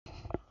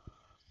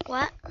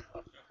What?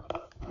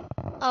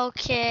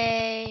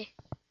 Okay.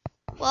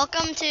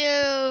 Welcome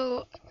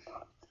to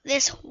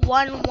this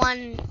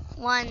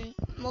 111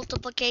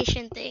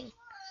 multiplication thing.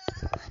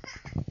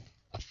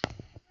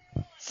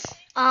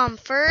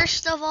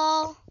 First of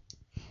all,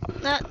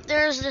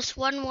 there's this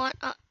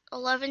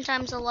 11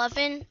 times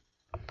 11,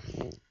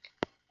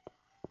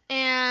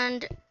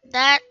 and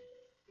that,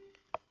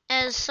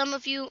 as some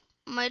of you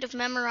might have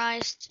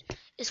memorized,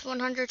 is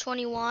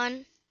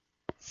 121.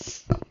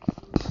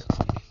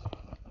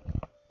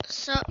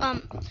 So,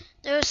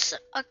 there's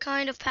a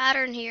kind of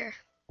pattern here.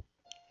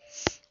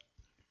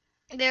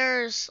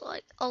 There's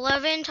like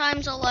 11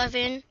 times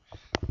 11,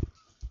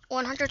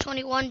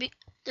 121.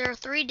 There are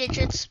 3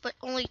 digits, but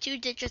only 2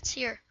 digits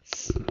here.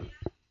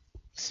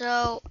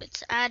 So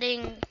it's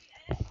adding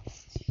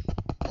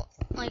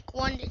like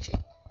 1 digit.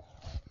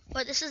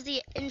 But this is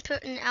the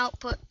input and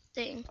output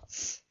thing.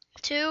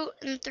 2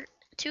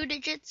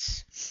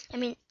 digits.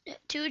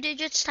 2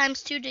 digits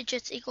times 2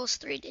 digits equals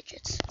 3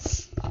 digits.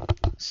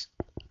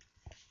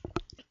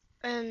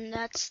 And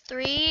that's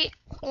 3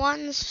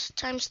 ones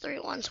times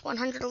 3 ones.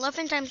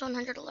 111 times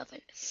 111.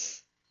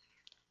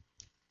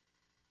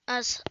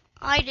 As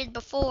I did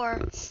before,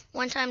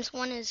 1 times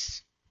 1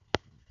 is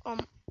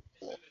 1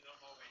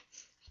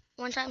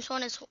 times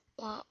 1 is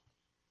 1.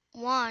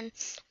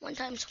 1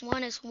 times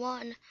 1 is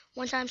 1.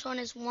 1 times 1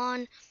 is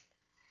 1.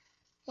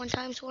 1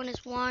 times 1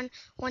 is 1.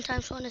 1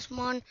 times 1 is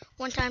 1.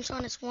 1 times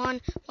 1 is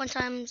 1. 1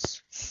 times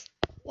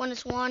 1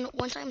 is 1.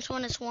 1 times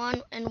 1 is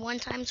 1. And 1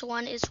 times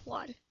 1 is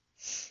 1.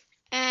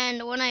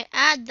 And when I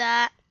add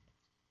that,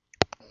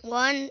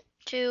 1,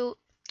 2,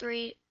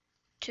 3,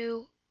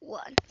 2,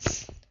 1.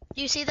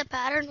 Do you see the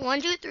pattern?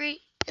 1, 2,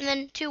 3, and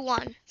then 2,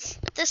 1.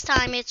 But this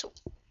time it's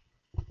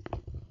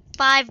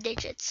 5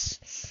 digits.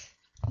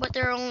 But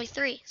there are only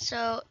 3.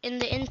 So in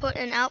the input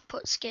and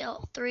output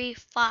scale, 3,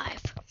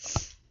 5.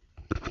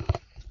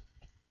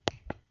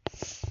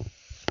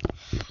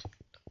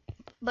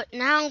 But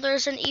now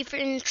there's an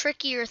even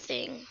trickier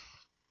thing.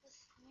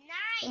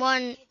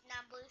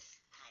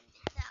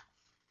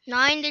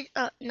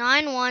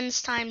 9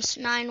 ones times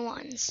 9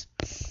 ones.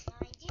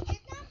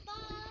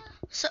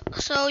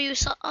 So you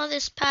saw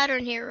this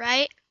pattern here,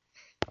 right?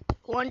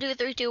 1, 2,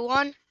 3, 2,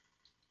 1.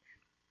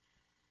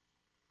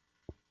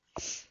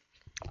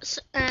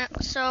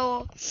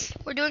 So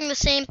we're doing the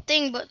same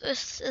thing, but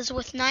this is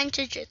with 9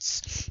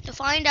 digits. To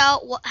find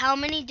out how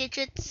many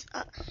digits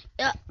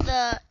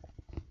the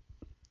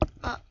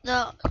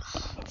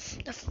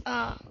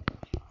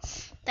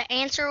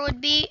answer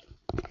would be,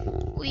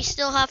 we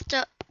still have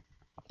to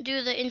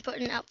do the input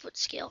and output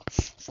scale.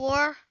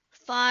 4,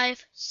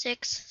 5,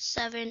 6,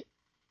 7,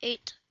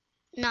 8,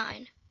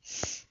 9.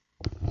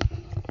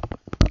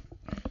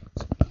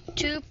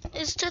 2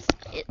 is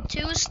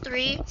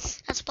 3.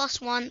 That's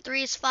plus 1.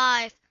 3 is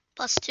 5.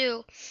 Plus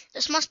 2.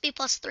 This must be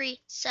plus 3.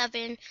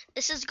 7.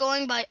 This is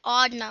going by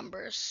odd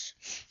numbers.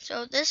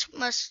 So this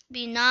must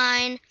be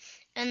 9.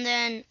 And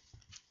then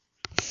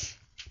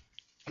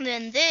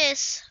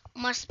this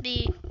must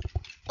be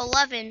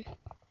 11.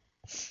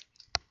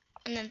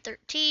 And then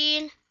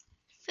 13,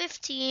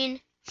 15,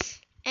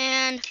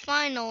 and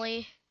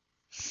finally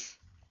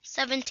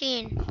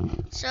 17.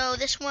 So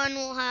this one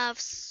will have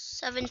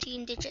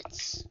 17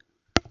 digits.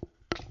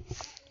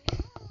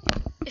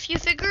 If you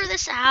figure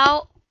this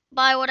out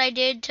by what I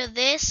did to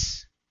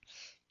this,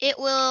 it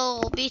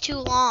will be too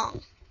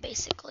long,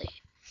 basically.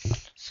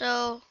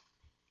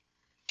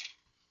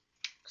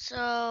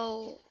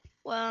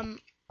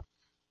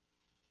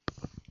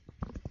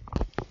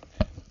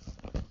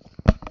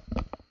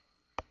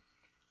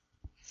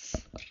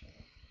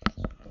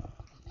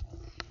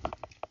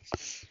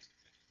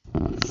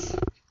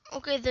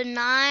 Okay, the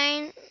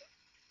 9,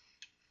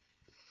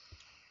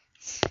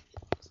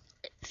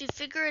 if you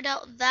figure it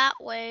out that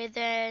way,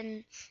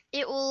 then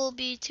it will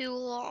be too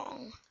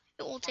long.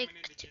 It will take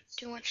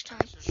too much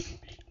time.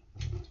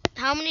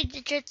 How many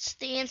digits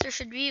the answer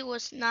should be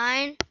was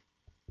 9.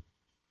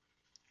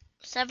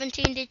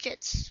 17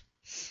 digits.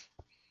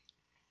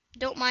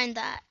 Don't mind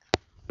that.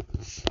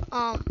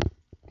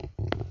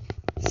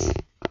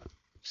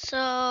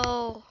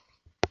 So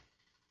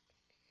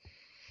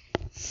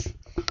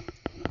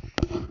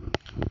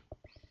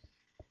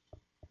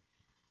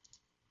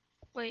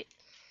wait.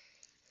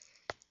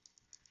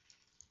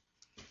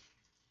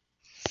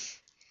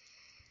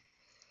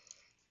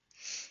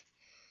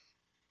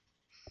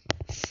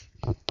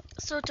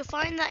 So to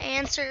find the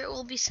answer, it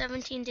will be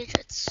 17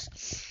 digits.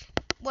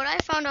 What I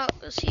found out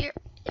is here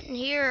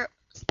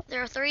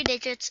there are 3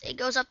 digits. It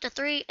goes up to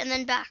 3 and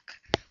then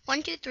back.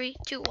 1, 2, 3,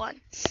 2,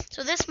 1.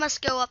 So this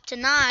must go up to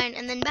 9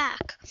 and then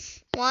back.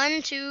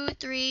 1, 2,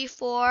 3,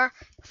 4,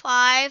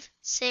 5,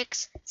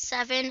 6,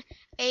 7,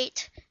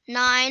 8,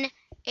 9,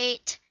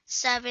 8,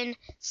 7,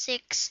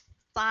 6,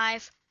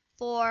 5,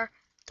 4,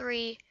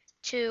 3,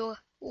 2,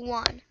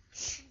 1.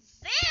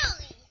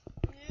 Really?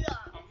 No.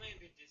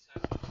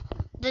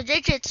 The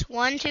digits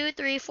 1, 2,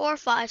 3, 4,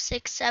 5,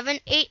 6, 7,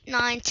 8,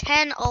 9,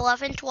 10,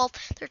 11, 12,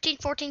 13,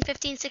 14,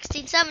 15,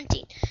 16,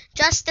 17.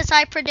 Just as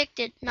I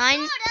predicted. 9.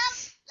 Sort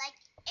of, like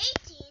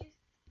 18.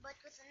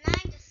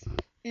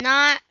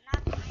 Not.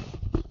 Not nine.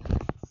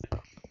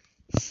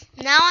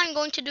 Now I'm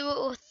going to do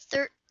it with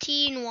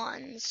 13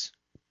 ones.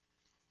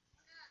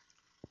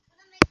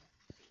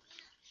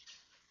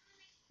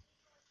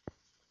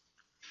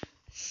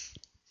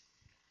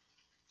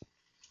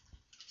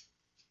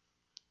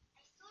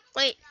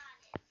 Wait.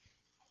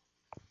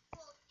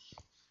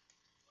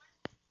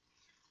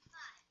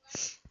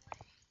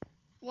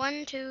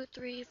 One, 2,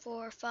 3,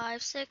 4,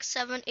 5, 6,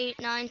 7, 8,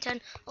 9,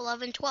 10,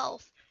 11,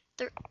 12,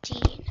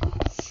 13.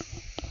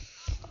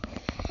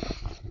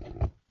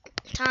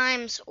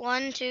 Times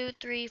 1, 2,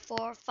 3,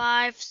 4,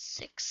 5,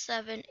 6,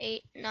 7,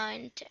 8,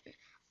 9, 10,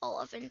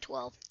 11,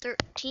 12,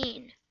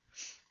 13.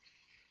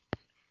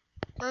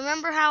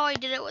 Remember how I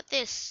did it with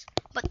this,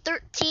 but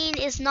 13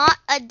 is not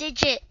a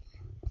digit.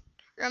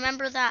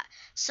 Remember that.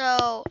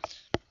 So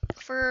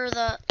for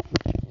the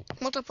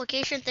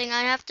multiplication thing,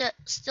 I have to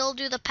still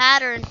do the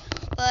pattern,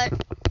 but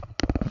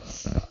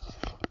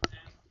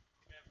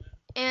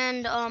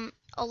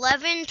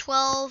 11,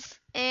 12,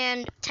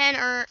 and 10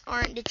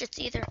 aren't digits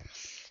either.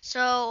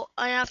 So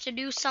I have to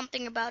do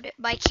something about it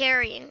by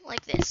carrying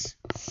like this.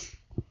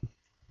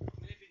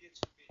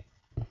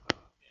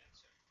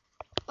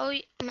 Oh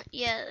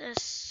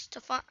yes,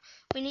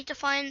 we need to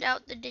find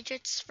out the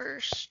digits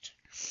first.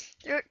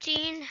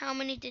 13, how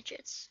many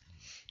digits?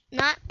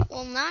 9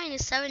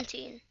 is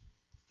 17.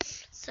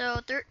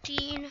 So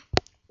 13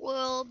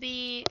 will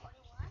be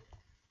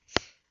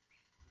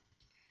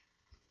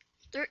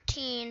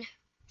 13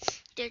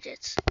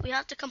 digits. We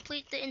have to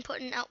complete the input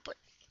and output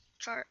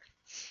chart.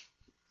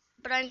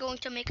 But I'm going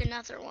to make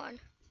another one.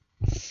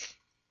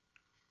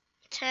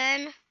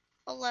 10,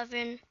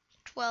 11,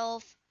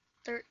 12,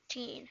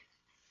 13.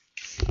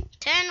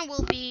 10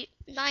 will be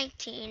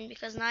 19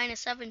 because 9 is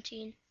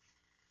 17.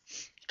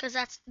 Because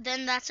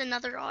that's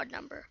another odd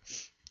number.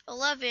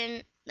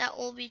 11, that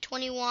will be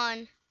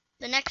 21,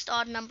 the next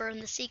odd number in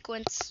the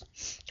sequence.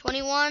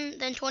 21,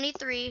 then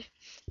 23,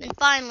 then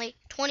finally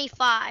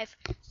 25.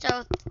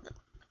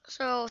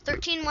 So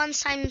 13 ones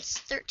times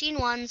 13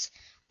 ones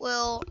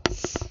will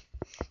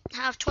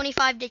have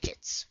 25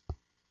 digits.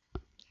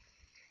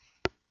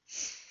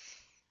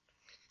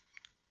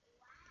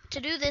 To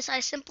do this, I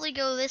simply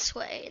go this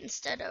way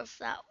instead of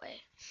that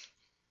way.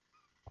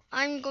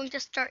 I'm going to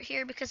start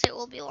here because it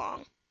will be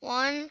long.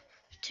 1,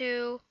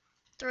 2,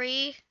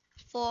 3,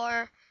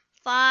 4,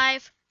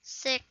 5,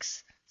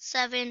 6,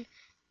 7,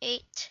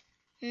 8,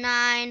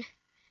 9,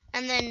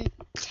 and then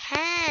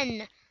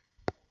 10.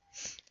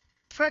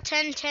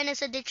 Pretend 10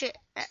 is a digit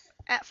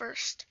at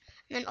first.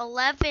 And then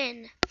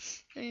 11,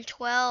 and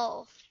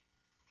 12,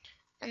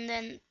 and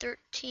then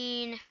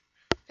 13,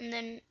 and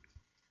then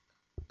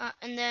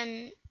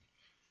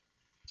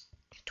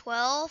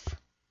 12,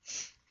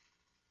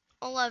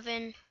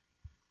 11,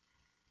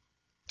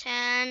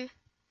 10,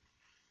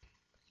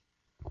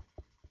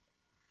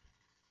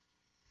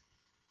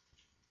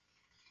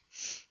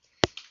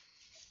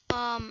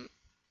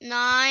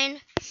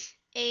 9,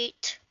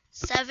 8,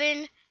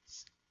 7,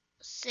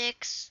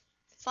 6,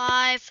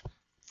 5,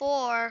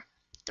 4,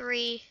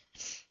 3,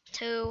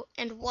 2,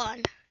 and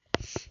 1.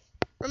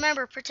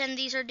 Remember, pretend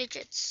these are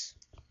digits.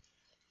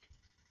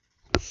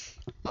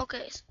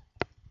 Okay,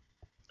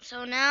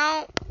 so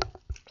now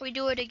we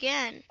do it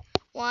again.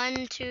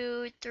 1,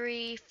 2,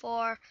 3,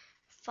 4,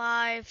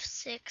 5,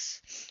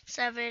 6,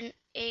 7,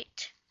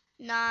 8,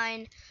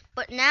 9.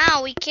 But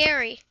now we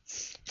carry.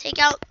 Take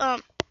out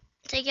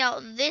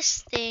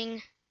this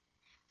thing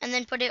and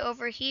then put it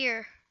over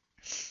here.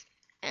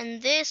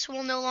 And this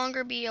will no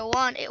longer be a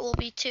 1, it will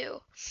be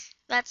 2.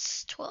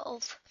 That's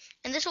 12.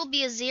 And this will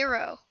be a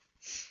 0.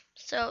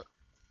 So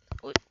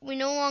we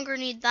no longer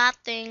need that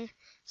thing.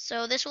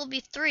 So this will be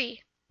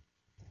 3.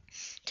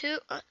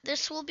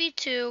 This will be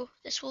 2.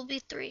 This will be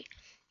 3.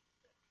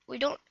 We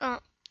don't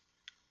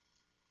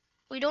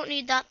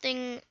need that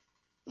thing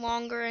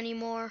longer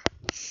anymore.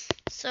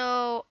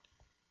 So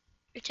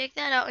we take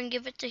that out and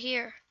give it to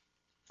here.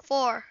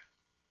 4.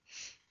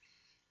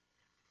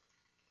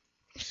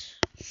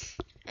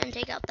 And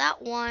take out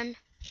that 1,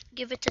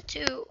 give it to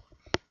 2.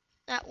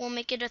 That will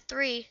make it a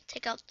 3.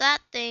 Take out that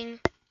thing.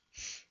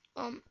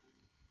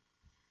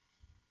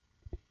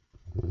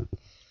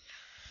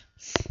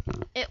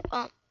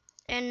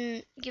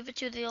 And give it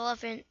to the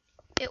 11.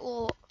 It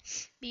will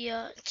be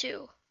a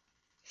 2.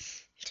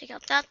 Take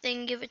out that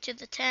thing, give it to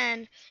the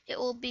 10. It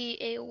will be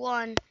a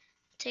 1.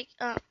 Take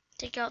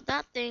out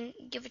that thing,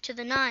 give it to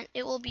the 9.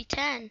 It will be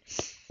 10.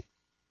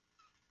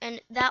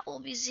 And that will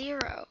be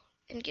 0.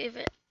 And give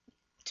it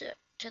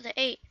to the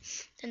 8.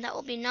 Then that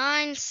will be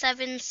 9,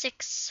 7,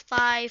 6,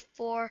 5,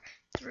 4,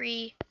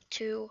 3,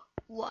 2,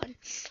 1.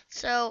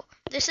 So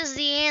this is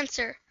the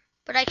answer,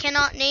 but I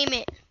cannot name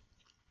it.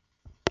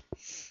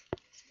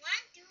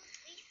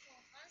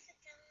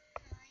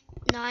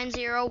 9,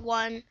 0,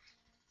 1.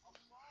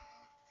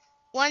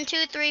 1,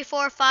 2, 3,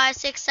 4, 5,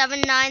 6,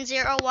 7, 9,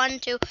 0, 1,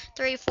 2,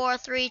 3, 4,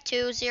 3,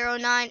 2, 0,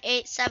 9,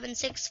 8, 7,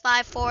 6,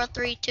 5, 4,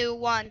 3, 2,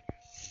 1.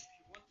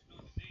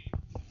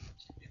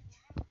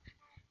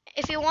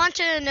 If you want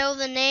to know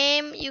the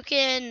name, you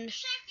can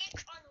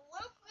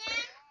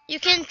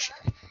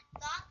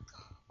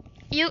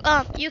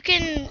you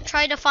can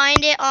try to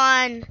find it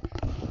on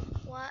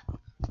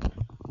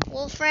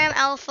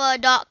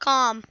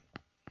wolframalpha.com.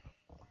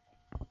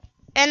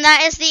 And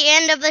that is the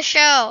end of the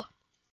show.